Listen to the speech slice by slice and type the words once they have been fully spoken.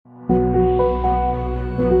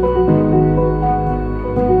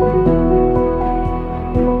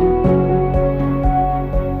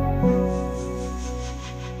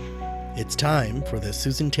time for the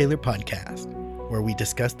Susan Taylor Podcast, where we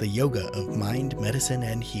discuss the yoga of mind, medicine,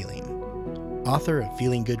 and healing. Author of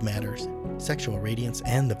Feeling Good Matters, Sexual Radiance,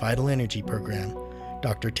 and the Vital Energy Program,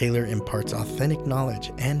 Dr. Taylor imparts authentic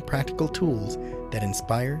knowledge and practical tools that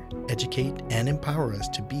inspire, educate, and empower us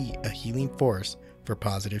to be a healing force for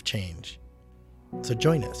positive change. So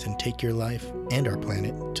join us and take your life and our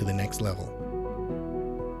planet to the next level.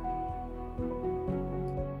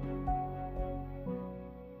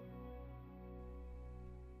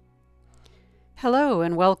 Hello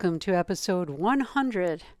and welcome to episode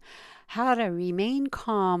 100, How to Remain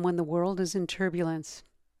Calm When the World is in Turbulence.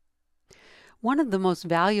 One of the most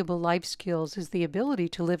valuable life skills is the ability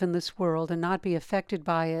to live in this world and not be affected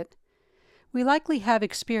by it. We likely have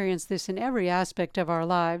experienced this in every aspect of our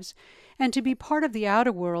lives, and to be part of the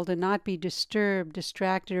outer world and not be disturbed,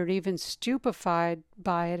 distracted, or even stupefied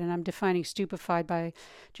by it, and I'm defining stupefied by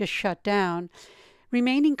just shut down.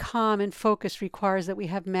 Remaining calm and focused requires that we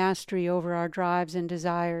have mastery over our drives and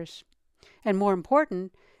desires. And more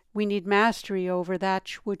important, we need mastery over that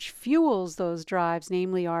which fuels those drives,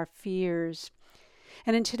 namely our fears.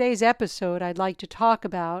 And in today's episode, I'd like to talk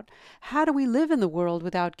about how do we live in the world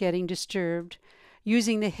without getting disturbed,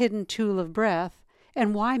 using the hidden tool of breath,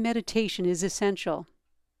 and why meditation is essential.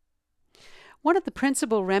 One of the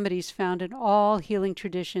principal remedies found in all healing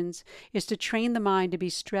traditions is to train the mind to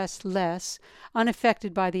be stress-less,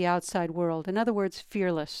 unaffected by the outside world. In other words,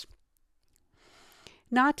 fearless.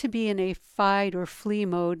 Not to be in a fight or flee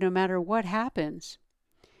mode no matter what happens.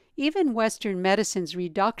 Even Western medicine's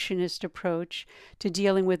reductionist approach to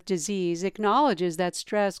dealing with disease acknowledges that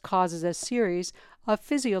stress causes a series of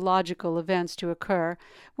physiological events to occur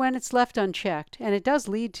when it's left unchecked, and it does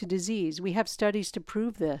lead to disease. We have studies to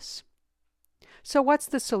prove this. So what's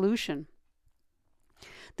the solution?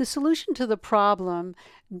 The solution to the problem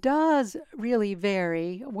does really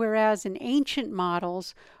vary, whereas in ancient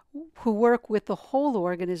models who work with the whole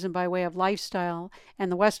organism by way of lifestyle,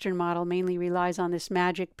 and the Western model mainly relies on this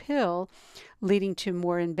magic pill, leading to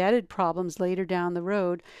more embedded problems later down the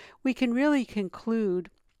road, we can really conclude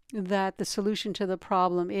that the solution to the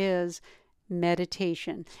problem is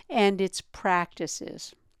meditation and its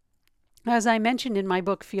practices. As I mentioned in my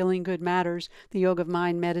book, Feeling Good Matters, The Yoga of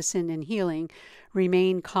Mind, Medicine, and Healing,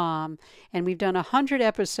 remain calm. And we've done 100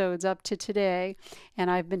 episodes up to today,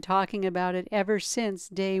 and I've been talking about it ever since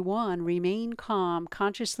day one. Remain calm,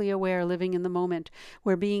 consciously aware, living in the moment.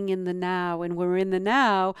 We're being in the now, and we're in the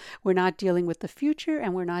now. We're not dealing with the future,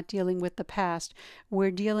 and we're not dealing with the past.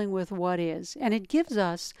 We're dealing with what is. And it gives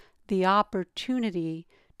us the opportunity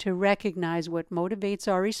to recognize what motivates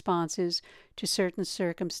our responses to certain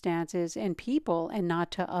circumstances and people and not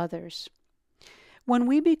to others. When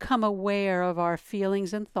we become aware of our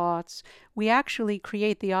feelings and thoughts, we actually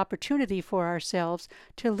create the opportunity for ourselves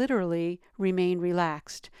to literally remain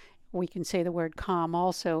relaxed. We can say the word calm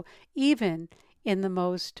also, even in the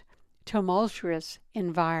most tumultuous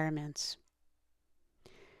environments.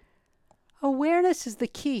 Awareness is the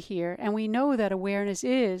key here, and we know that awareness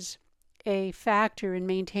is a factor in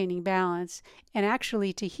maintaining balance, and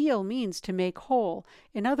actually to heal means to make whole.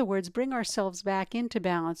 In other words, bring ourselves back into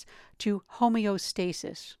balance, to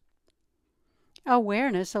homeostasis.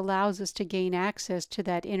 Awareness allows us to gain access to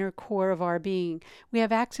that inner core of our being. We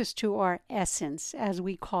have access to our essence, as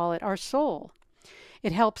we call it, our soul.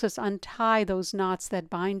 It helps us untie those knots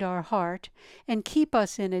that bind our heart and keep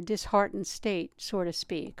us in a disheartened state, so to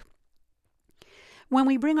speak. When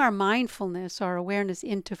we bring our mindfulness, our awareness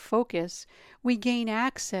into focus, we gain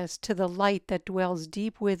access to the light that dwells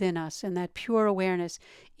deep within us, and that pure awareness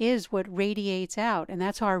is what radiates out, and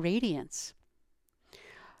that's our radiance.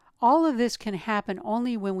 All of this can happen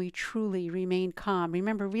only when we truly remain calm.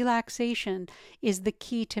 Remember, relaxation is the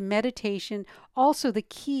key to meditation, also the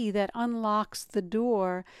key that unlocks the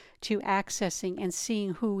door to accessing and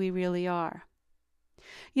seeing who we really are.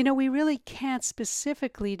 You know, we really can't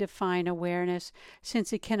specifically define awareness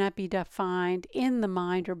since it cannot be defined in the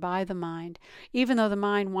mind or by the mind, even though the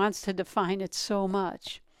mind wants to define it so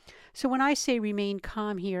much. So when I say remain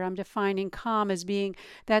calm here, I'm defining calm as being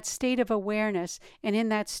that state of awareness, and in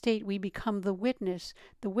that state we become the witness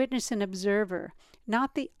and observer,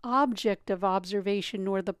 not the object of observation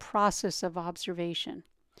nor the process of observation.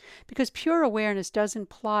 Because pure awareness does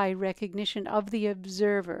imply recognition of the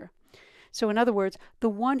observer. So in other words, the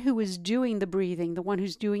one who is doing the breathing, the one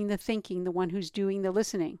who's doing the thinking, the one who's doing the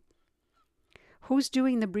listening. Who's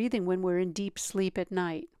doing the breathing when we're in deep sleep at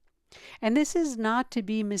night? And this is not to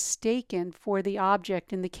be mistaken for the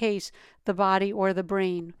object, in the case, the body or the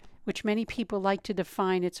brain, which many people like to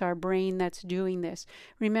define. It's our brain that's doing this.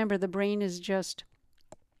 Remember, the brain is just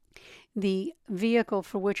the vehicle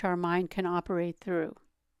for which our mind can operate through,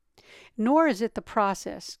 nor is it the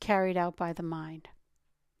process carried out by the mind.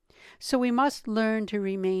 So we must learn to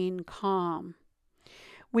remain calm.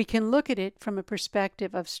 We can look at it from a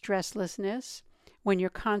perspective of stresslessness when you're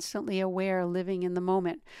constantly aware, living in the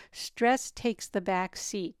moment. Stress takes the back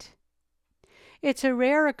seat. It's a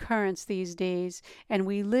rare occurrence these days, and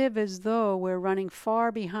we live as though we're running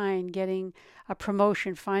far behind getting a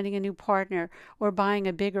promotion, finding a new partner, or buying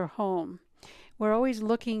a bigger home. We're always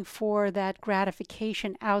looking for that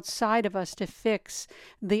gratification outside of us to fix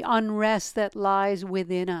the unrest that lies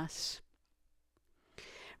within us.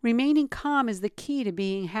 Remaining calm is the key to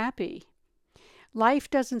being happy. Life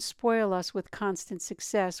doesn't spoil us with constant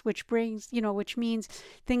success, which means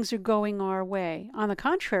things are going our way. On the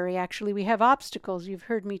contrary, actually, we have obstacles. You've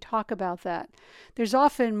heard me talk about that. There's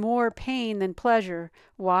often more pain than pleasure.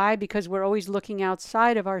 Why? Because we're always looking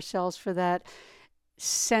outside of ourselves for that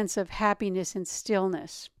sense of happiness and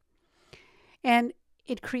stillness. And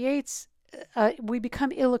it creates, we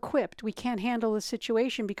become ill-equipped. We can't handle the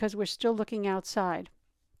situation because we're still looking outside.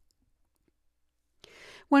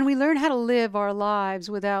 When we learn how to live our lives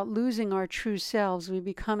without losing our true selves, we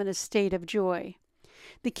become in a state of joy.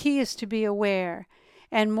 The key is to be aware,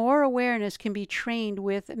 and more awareness can be trained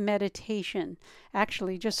with meditation,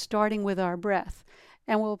 actually just starting with our breath.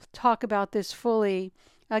 And we'll talk about this fully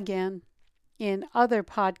again in other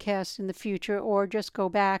podcasts in the future, or just go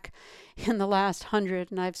back in the last 100,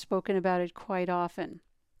 and I've spoken about it quite often.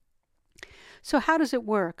 So how does it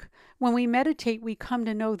work? When we meditate, we come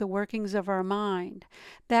to know the workings of our mind.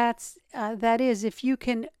 That is, if you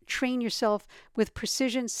can train yourself with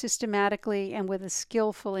precision, systematically, and with a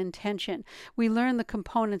skillful intention, we learn the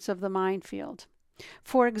components of the mind field.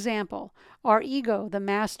 For example, our ego, the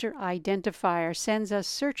master identifier, sends us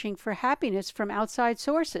searching for happiness from outside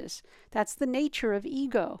sources. That's the nature of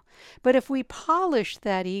ego. But if we polish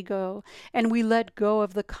that ego and we let go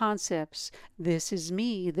of the concepts, this is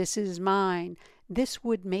me, this is mine, this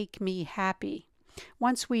would make me happy.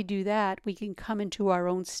 Once we do that, we can come into our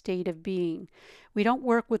own state of being. We don't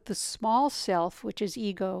work with the small self, which is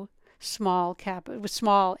ego, small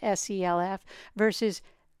S-E-L-F, versus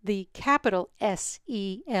the capital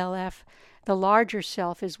S-E-L-F, the larger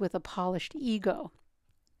self, is with a polished ego.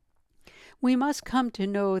 We must come to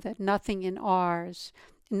know that nothing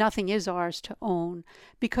is ours to own,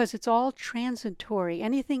 because it's all transitory.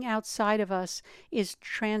 Anything outside of us is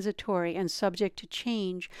transitory and subject to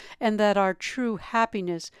change, and that our true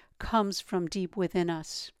happiness comes from deep within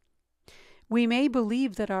us. We may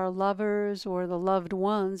believe that our lovers or the loved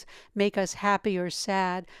ones make us happy or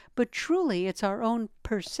sad, but truly it's our own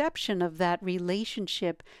perception of that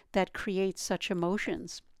relationship that creates such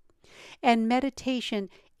emotions. And meditation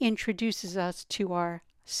introduces us to our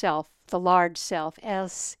self, the large self,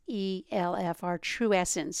 S-E-L-F, our true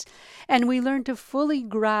essence. And we learn to fully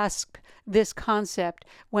grasp this concept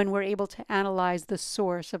when we're able to analyze the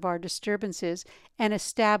source of our disturbances and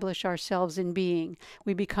establish ourselves in being.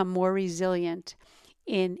 We become more resilient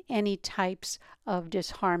in any types of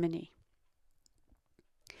disharmony.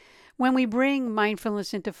 When we bring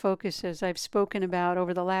mindfulness into focus, as I've spoken about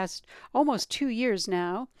over the last almost 2 years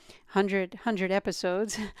now, 100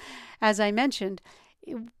 episodes, as I mentioned,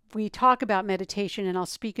 we talk about meditation, and I'll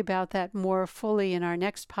speak about that more fully in our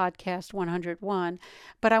next podcast, 101.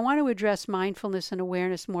 But I want to address mindfulness and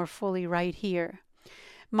awareness more fully right here.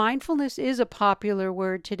 Mindfulness is a popular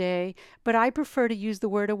word today, but I prefer to use the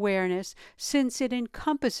word awareness since it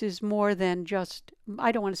encompasses more than just,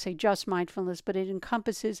 I don't want to say just mindfulness, but it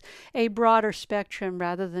encompasses a broader spectrum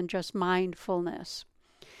rather than just mindfulness.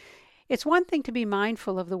 It's one thing to be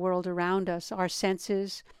mindful of the world around us, our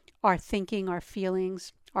senses, our thinking, our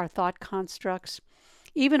feelings, our thought constructs,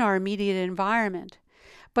 even our immediate environment.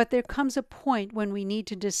 But there comes a point when we need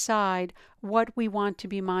to decide what we want to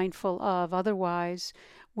be mindful of. Otherwise,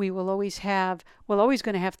 we're always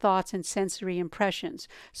going to have thoughts and sensory impressions.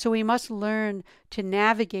 So we must learn to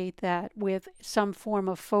navigate that with some form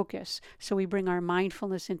of focus. So we bring our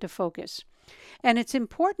mindfulness into focus. And it's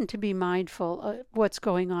important to be mindful of what's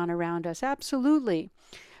going on around us. Absolutely.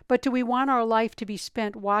 But do we want our life to be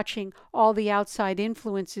spent watching all the outside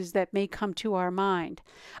influences that may come to our mind?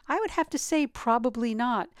 I would have to say probably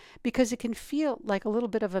not, because it can feel like a little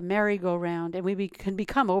bit of a merry-go-round and we can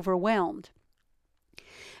become overwhelmed.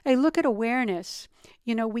 a look at awareness.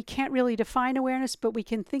 We can't really define awareness, but we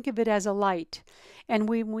can think of it as a light. And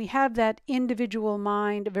when we have that individual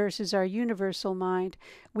mind versus our universal mind,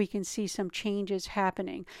 we can see some changes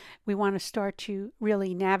happening. We want to start to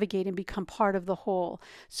really navigate and become part of the whole.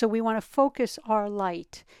 So we want to focus our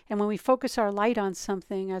light. And when we focus our light on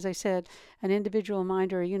something, as I said, an individual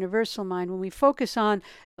mind or a universal mind, when we focus on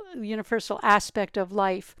the universal aspect of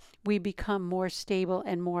life, we become more stable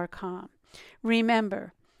and more calm.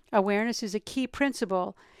 Remember, awareness is a key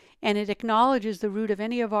principle, and it acknowledges the root of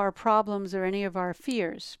any of our problems or any of our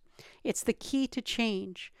fears. It's the key to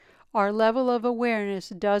change. Our level of awareness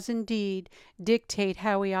does indeed dictate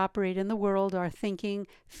how we operate in the world, our thinking,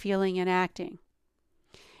 feeling, and acting.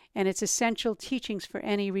 And it's essential teachings for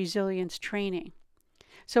any resilience training.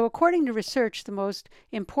 So according to research, the most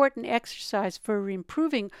important exercise for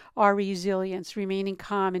improving our resilience, remaining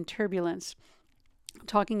calm in turbulence,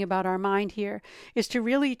 talking about our mind here, is to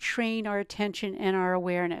really train our attention and our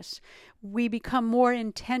awareness. We become more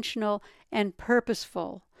intentional and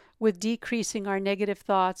purposeful with decreasing our negative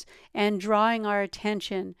thoughts and drawing our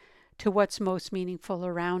attention to what's most meaningful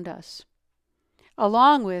around us.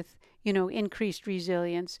 Along with, increased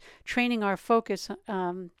resilience, training our focus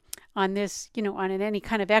on this, on any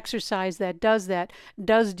kind of exercise that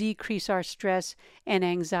does decrease our stress and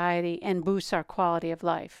anxiety and boosts our quality of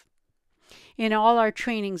life. In all our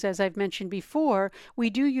trainings, as I've mentioned before, we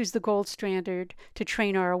do use the gold standard to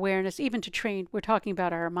train our awareness, even to train, we're talking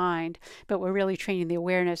about our mind, but we're really training the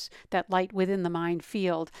awareness, that light within the mind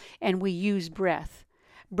field, and we use breath.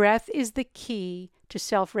 Breath is the key to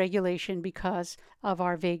self-regulation because of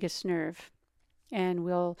our vagus nerve. And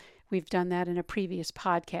we've done that in a previous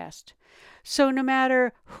podcast. So no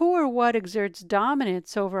matter who or what exerts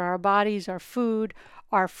dominance over our bodies, our food,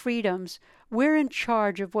 our freedoms, we're in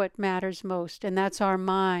charge of what matters most, and that's our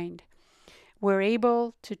mind. We're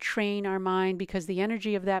able to train our mind because the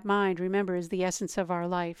energy of that mind, remember, is the essence of our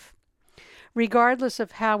life. Regardless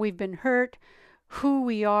of how we've been hurt, who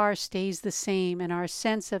we are stays the same, and our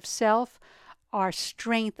sense of self, our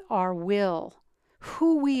strength, our will,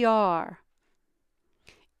 who we are,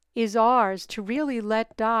 is ours to really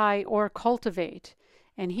let die or cultivate.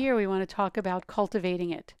 And here we want to talk about cultivating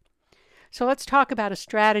it. So let's talk about a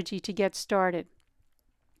strategy to get started.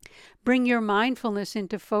 Bring your mindfulness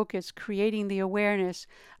into focus, creating the awareness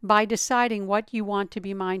by deciding what you want to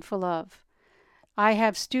be mindful of. I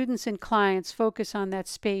have students and clients focus on that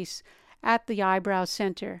space at the eyebrow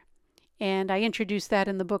center. And I introduce that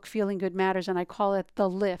in the book Feeling Good Matters, and I call it the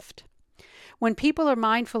lift. When people are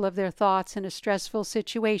mindful of their thoughts in a stressful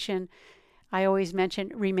situation, I always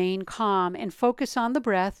mention remain calm and focus on the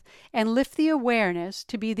breath and lift the awareness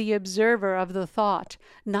to be the observer of the thought,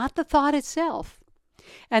 not the thought itself.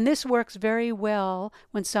 And this works very well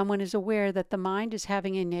when someone is aware that the mind is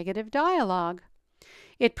having a negative dialogue.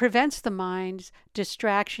 It prevents the mind's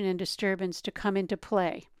distraction and disturbance to come into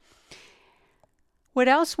play. What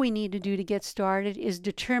else we need to do to get started is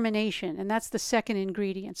determination, and that's the second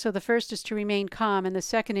ingredient. So the first is to remain calm, and the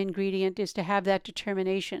second ingredient is to have that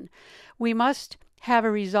determination. We must have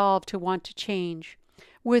a resolve to want to change.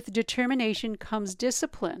 With determination comes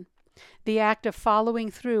discipline, the act of following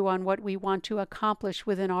through on what we want to accomplish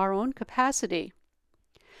within our own capacity.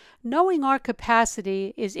 Knowing our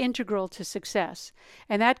capacity is integral to success,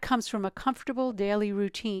 and that comes from a comfortable daily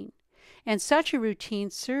routine. And such a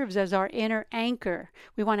routine serves as our inner anchor.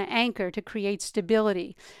 We want to anchor to create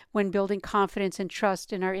stability when building confidence and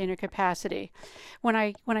trust in our inner capacity. When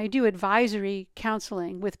I do advisory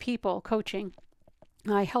counseling with people, coaching,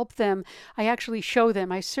 I help them, I actually show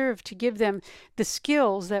them, I serve to give them the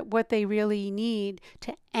skills that what they really need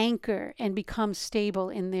to anchor and become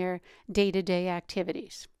stable in their day-to-day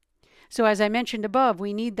activities. So as I mentioned above,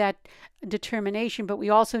 we need that determination, but we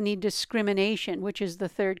also need discrimination, which is the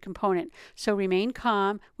third component. So remain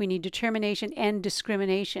calm, we need determination and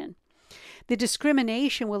discrimination. The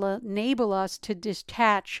discrimination will enable us to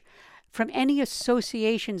detach from any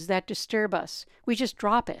associations that disturb us. We just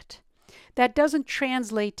drop it. That doesn't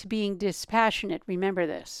translate to being dispassionate, remember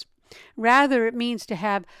this. Rather, it means to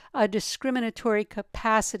have a discriminatory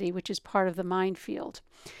capacity, which is part of the mind field,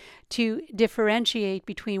 to differentiate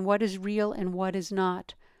between what is real and what is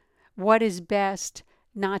not, what is best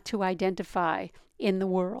not to identify in the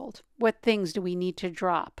world, what things do we need to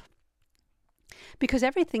drop. Because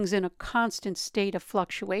everything's in a constant state of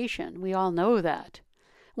fluctuation. We all know that.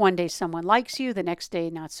 One day someone likes you, the next day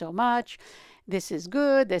not so much. This is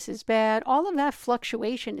good, this is bad. All of that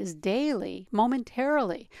fluctuation is daily,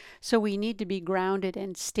 momentarily. So we need to be grounded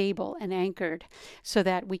and stable and anchored so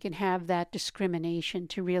that we can have that discrimination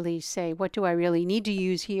to really say, what do I really need to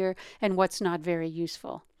use here and what's not very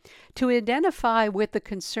useful. To identify with the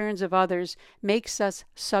concerns of others makes us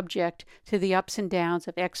subject to the ups and downs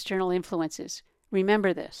of external influences.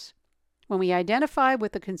 Remember this. When we identify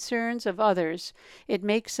with the concerns of others, it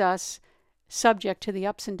makes us subject to the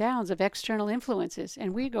ups and downs of external influences,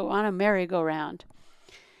 and we go on a merry-go-round.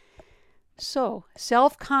 So,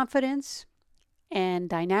 self-confidence and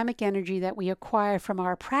dynamic energy that we acquire from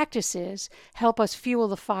our practices help us fuel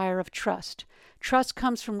the fire of trust. Trust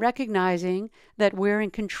comes from recognizing that we're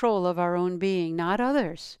in control of our own being, not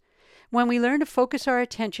others. When we learn to focus our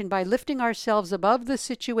attention by lifting ourselves above the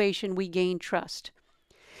situation, we gain trust.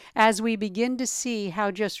 As we begin to see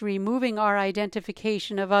how just removing our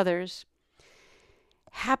identification of others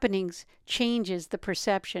happenings changes the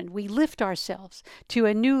perception, we lift ourselves to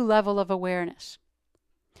a new level of awareness.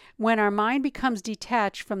 When our mind becomes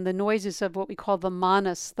detached from the noises of what we call the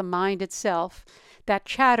manas, the mind itself, that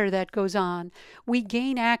chatter that goes on, we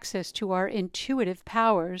gain access to our intuitive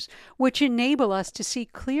powers, which enable us to see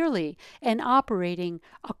clearly and operating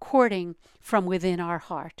according from within our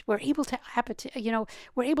heart. We're able to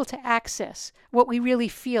access what we really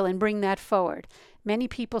feel and bring that forward. Many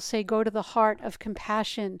people say go to the heart of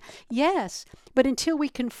compassion. Yes, but until we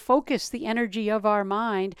can focus the energy of our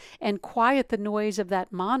mind and quiet the noise of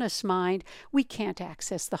that manas mind, we can't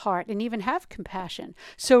access the heart and even have compassion.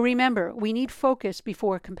 So remember, we need focus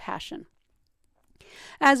before compassion.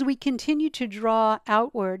 As we continue to draw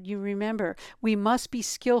outward, you remember, we must be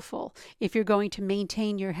skillful if you're going to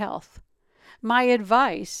maintain your health. My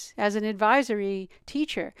advice as an advisory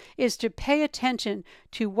teacher is to pay attention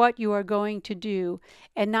to what you are going to do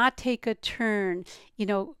and not take a turn,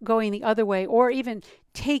 going the other way, or even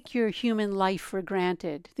take your human life for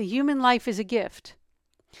granted. The human life is a gift.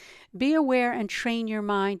 Be aware and train your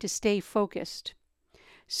mind to stay focused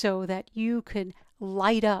so that you can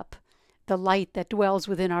light up the light that dwells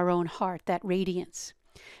within our own heart, that radiance.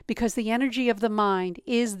 Because the energy of the mind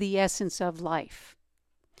is the essence of life.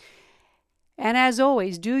 And as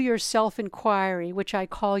always, do your self-inquiry, which I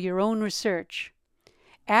call your own research.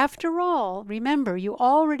 After all, remember, you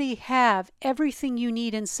already have everything you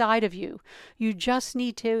need inside of you. You just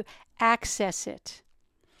need to access it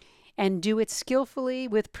and do it skillfully,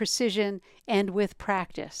 with precision, and with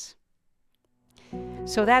practice.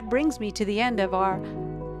 So that brings me to the end of our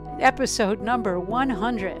episode number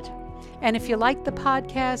 100. And if you like the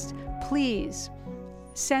podcast, please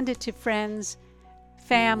send it to friends,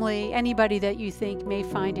 family, anybody that you think may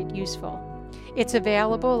find it useful. It's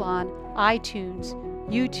available on iTunes,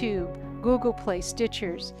 YouTube, Google Play,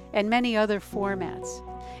 Stitchers, and many other formats.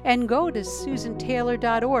 And go to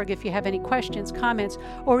susantaylor.org if you have any questions, comments,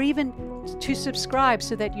 or even to subscribe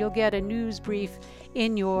so that you'll get a news brief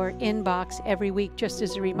in your inbox every week, just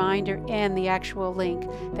as a reminder, and the actual link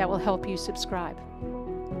that will help you subscribe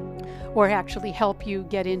or actually help you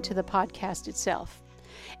get into the podcast itself.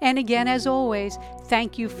 And again, as always,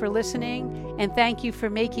 thank you for listening, and thank you for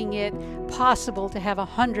making it possible to have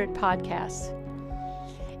 100 podcasts.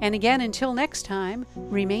 And again, until next time,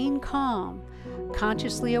 remain calm,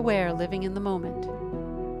 consciously aware, living in the moment.